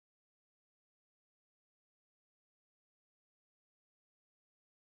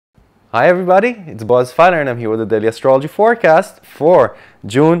Hi everybody, it's Boaz Fyler and I'm here with the daily astrology forecast for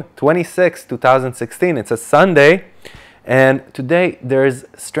June 26, 2016. It's a Sunday and today there's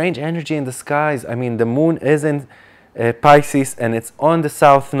strange energy in the skies. I mean, the moon is in Pisces and it's on the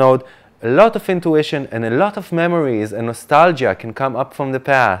south node. A lot of intuition and a lot of memories and nostalgia can come up from the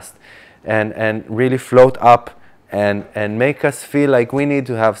past and really float up and make us feel like we need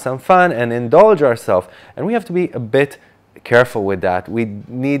to have some fun and indulge ourselves. And we have to be a bit careful with that. We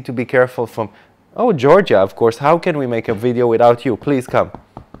need to be careful from, oh, Georgia, of course, how can we make a video without you? Please come.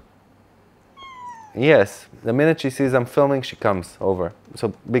 Yes, the minute she sees I'm filming, she comes over.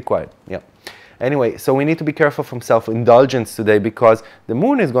 So be quiet. Yeah. Anyway, so we need to be careful from self-indulgence today because the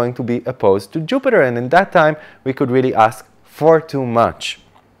moon is going to be opposed to Jupiter, and in that time we could really ask for too much.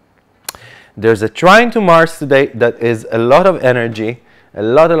 There's a trine to Mars today that is a lot of energy, a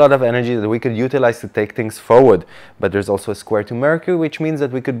lot of energy that we could utilize to take things forward. But there's also a square to Mercury, which means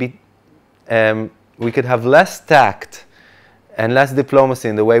that we could have less tact and less diplomacy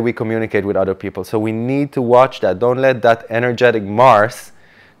in the way we communicate with other people. So we need to watch that. Don't let that energetic Mars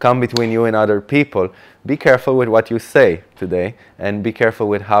come between you and other people. Be careful with what you say today and be careful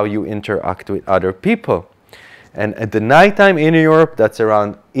with how you interact with other people. And at the nighttime in Europe, that's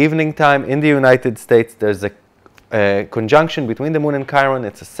around evening time in the United States, there's a conjunction between the moon and Chiron.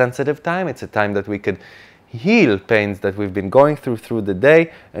 It's a sensitive time. It's a time that we could heal pains that we've been going through the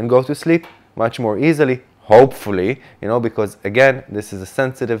day and go to sleep much more easily, hopefully, you know, because again, this is a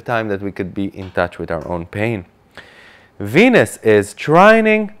sensitive time that we could be in touch with our own pain. Venus is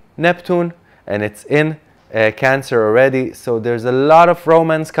trining Neptune and it's in Cancer already, so there's a lot of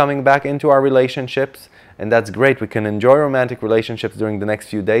romance coming back into our relationships, and that's great. We can enjoy romantic relationships during the next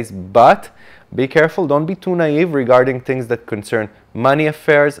few days, but be careful, don't be too naive regarding things that concern money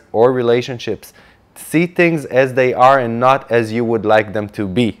affairs or relationships. See things as they are and not as you would like them to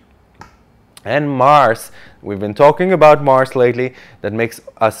be. And Mars, we've been talking about Mars lately, that makes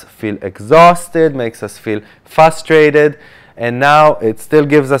us feel exhausted, makes us feel frustrated, and now it still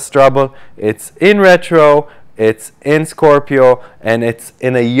gives us trouble. It's in retro, it's in Scorpio, and it's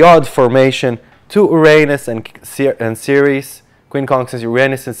in a Yod formation to Uranus and Ceres, Queen Concise,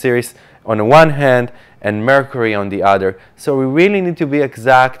 Uranus and Ceres on the one hand, and Mercury on the other. So we really need to be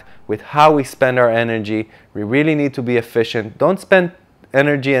exact with how we spend our energy. We really need to be efficient. Don't spend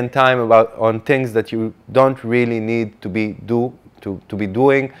energy and time on things that you don't really need to be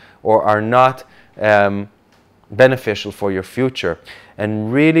doing or are not beneficial for your future.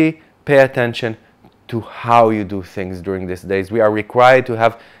 And really pay attention to how you do things during these days. We are required to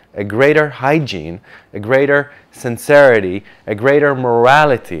have a greater hygiene, a greater sincerity, a greater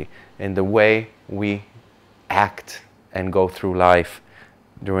morality in the way we act and go through life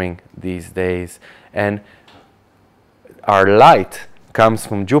during these days. And our light comes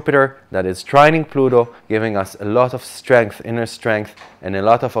from Jupiter that is trining Pluto, giving us a lot of strength, inner strength, and a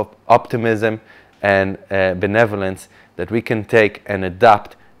lot of optimism and benevolence that we can take and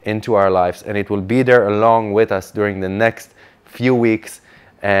adapt into our lives. And it will be there along with us during the next few weeks.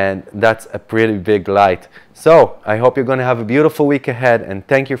 And that's a pretty big light. So I hope you're going to have a beautiful week ahead, and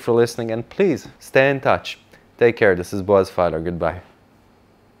thank you for listening, and please stay in touch. Take care. This is Boaz Fyler. Goodbye.